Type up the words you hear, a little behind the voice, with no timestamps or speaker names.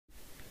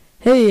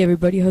Hey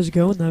everybody, how's it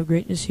going? Now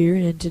Greatness here,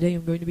 and today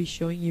I'm going to be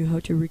showing you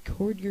how to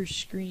record your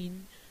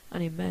screen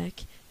on a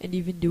Mac and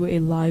even do a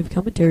live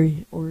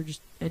commentary, or just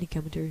any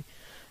commentary.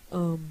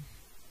 Now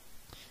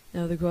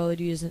the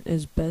quality isn't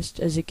as best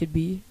as it could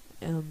be.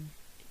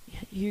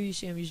 Here you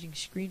see I'm using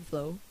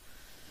ScreenFlow,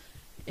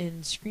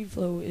 and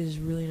ScreenFlow is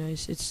really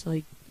nice. It's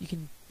like you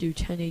can do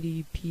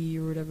 1080p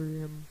or whatever,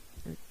 or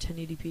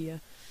 1080p,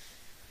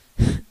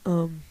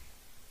 yeah.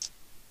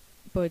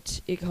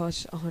 But it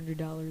costs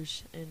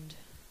 $100, and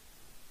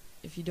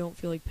if you don't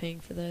feel like paying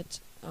for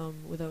that,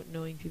 without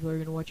knowing people are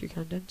going to watch your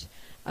content,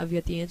 I've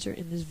got the answer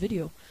in this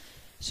video.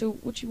 So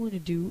what you want to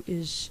do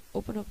is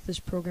open up this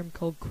program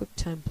called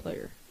QuickTime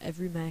Player.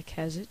 Every Mac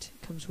has it.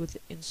 It comes with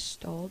it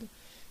installed.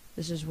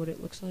 This is what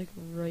it looks like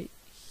right.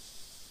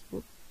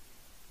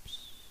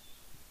 Whoops.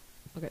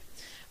 Okay.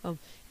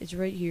 It's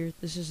right here.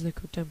 This is the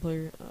QuickTime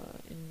Player.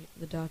 In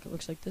the dock, it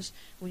looks like this.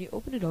 When you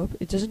open it up,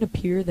 it doesn't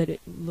appear that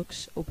it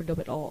looks opened up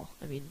at all.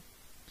 I mean,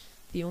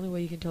 the only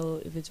way you can tell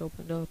if it's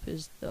opened up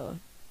is the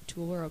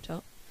toolbar up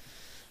top.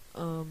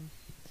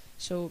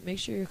 So make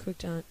sure you're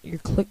clicked on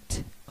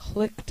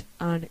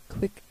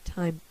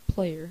QuickTime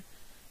Player.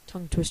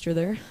 Tongue twister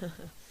there.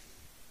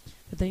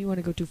 But then you want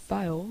to go to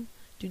File,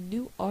 do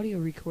New Audio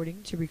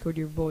Recording to record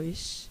your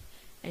voice,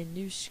 and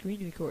New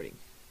Screen Recording.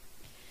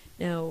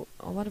 Now,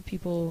 a lot of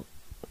people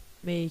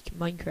make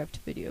Minecraft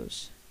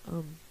videos,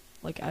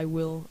 like I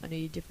will on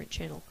a different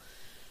channel.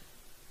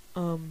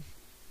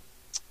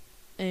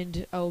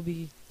 And I'll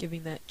be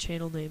giving that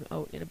channel name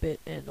out in a bit,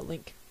 and a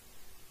link.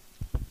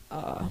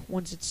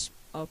 Once it's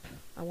up,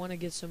 I want to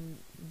get some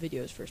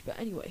videos first, but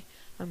anyway,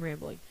 I'm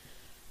rambling.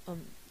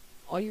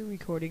 Audio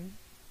recording,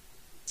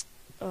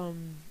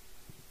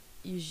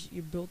 use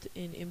your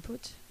built-in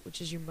input,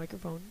 which is your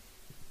microphone.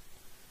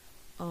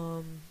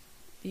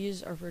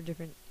 These are for a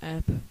different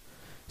app.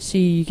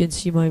 See, you can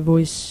see my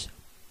voice.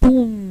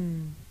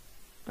 Boom!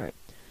 Alright.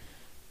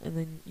 And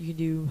then you can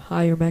do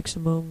high or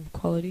maximum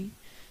quality.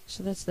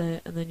 So that's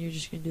that, and then you're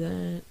just gonna do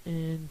that,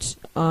 and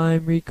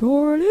I'm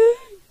recording!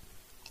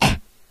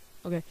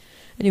 Okay,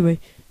 anyway,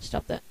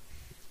 stop that.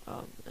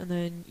 And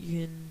then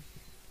you can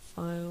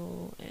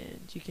file,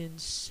 and you can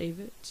save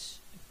it.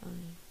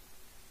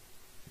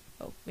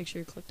 Make sure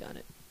you clicked on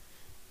it.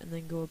 And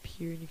then go up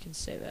here, and you can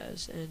save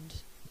as, and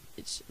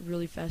it's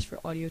really fast for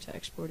audio to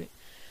export it.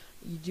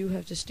 You do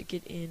have to stick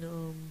it in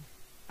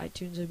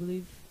iTunes, I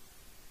believe,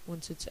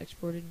 once it's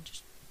exported,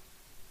 just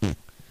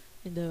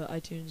into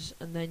iTunes,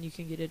 and then you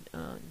can get it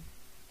on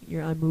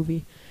your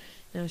iMovie.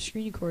 Now,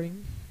 screen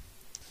recording,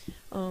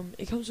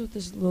 it comes with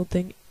this little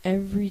thing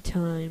every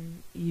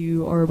time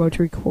you are about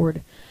to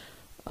record.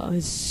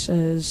 It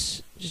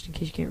says, just in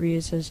case you can't read,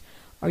 it says,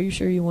 "Are you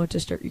sure you want to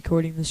start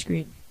recording the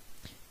screen?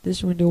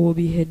 This window will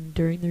be hidden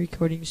during the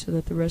recording so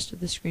that the rest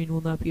of the screen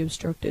will not be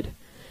obstructed.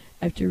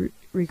 After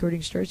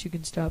recording starts, you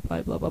can stop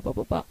by blah blah blah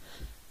blah blah."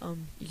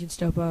 You can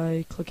stop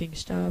by clicking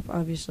stop,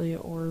 obviously,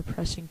 or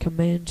pressing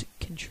Command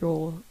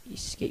Control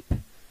Escape.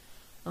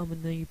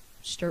 And then you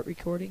start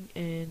recording,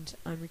 and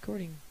I'm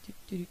recording.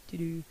 And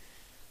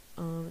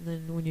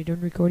then when you're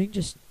done recording,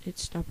 just hit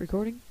stop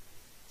recording,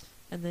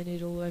 and then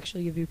it'll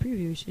actually give you a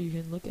preview, so you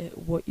can look at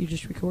what you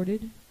just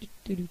recorded.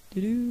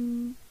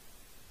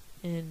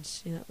 And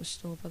see, that was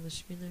still up on the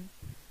screen there.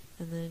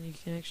 And then you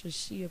can actually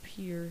see up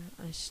here,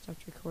 I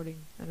stopped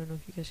recording. I don't know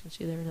if you guys can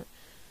see there or not.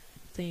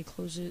 Then you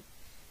close it,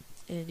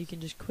 and you can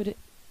just quit it,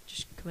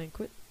 just command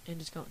quit, and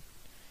it's gone.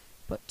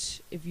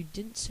 But if you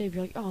didn't save,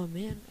 you're like, oh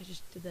man, I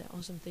just did that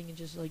awesome thing and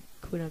just like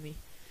quit on me.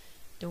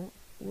 Don't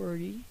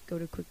worry, go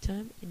to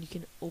QuickTime, and you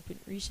can open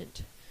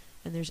recent,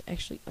 and there's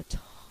actually a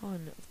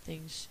ton of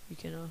things you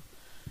can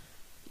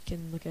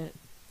look at,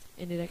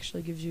 and it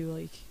actually gives you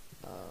like,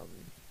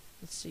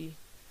 let's see,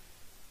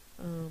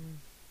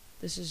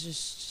 this is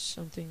just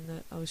something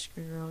that I was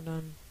screwing around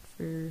on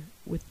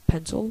with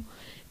Pencil,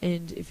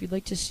 and if you'd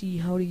like to see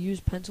how to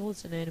use Pencil,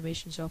 it's an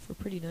animation software,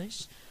 pretty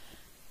nice.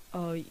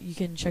 You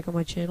can check out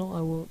my channel.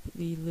 I will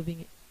be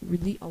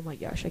oh my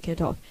gosh, I can't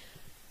talk.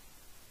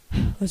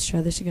 Let's try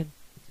this again.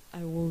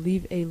 I will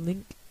leave a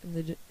link in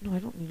the no, I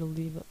don't need to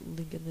leave a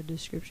link in the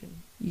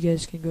description. You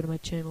guys can go to my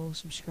channel,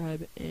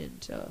 subscribe,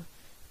 and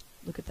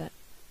look at that.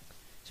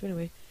 So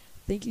anyway,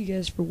 thank you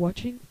guys for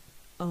watching.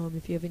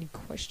 If you have any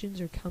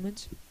questions or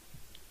comments,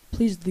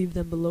 please leave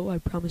them below. I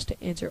promise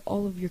to answer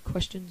all of your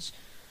questions,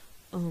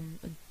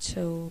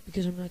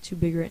 because I'm not too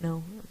big right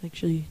now. I'm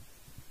actually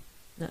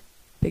not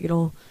big at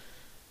all.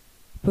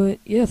 But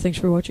yeah, thanks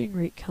for watching.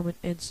 Rate, comment,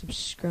 and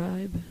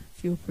subscribe.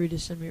 Feel free to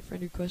send me a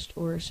friend request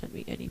or send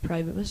me any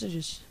private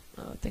messages.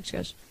 Thanks,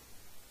 guys.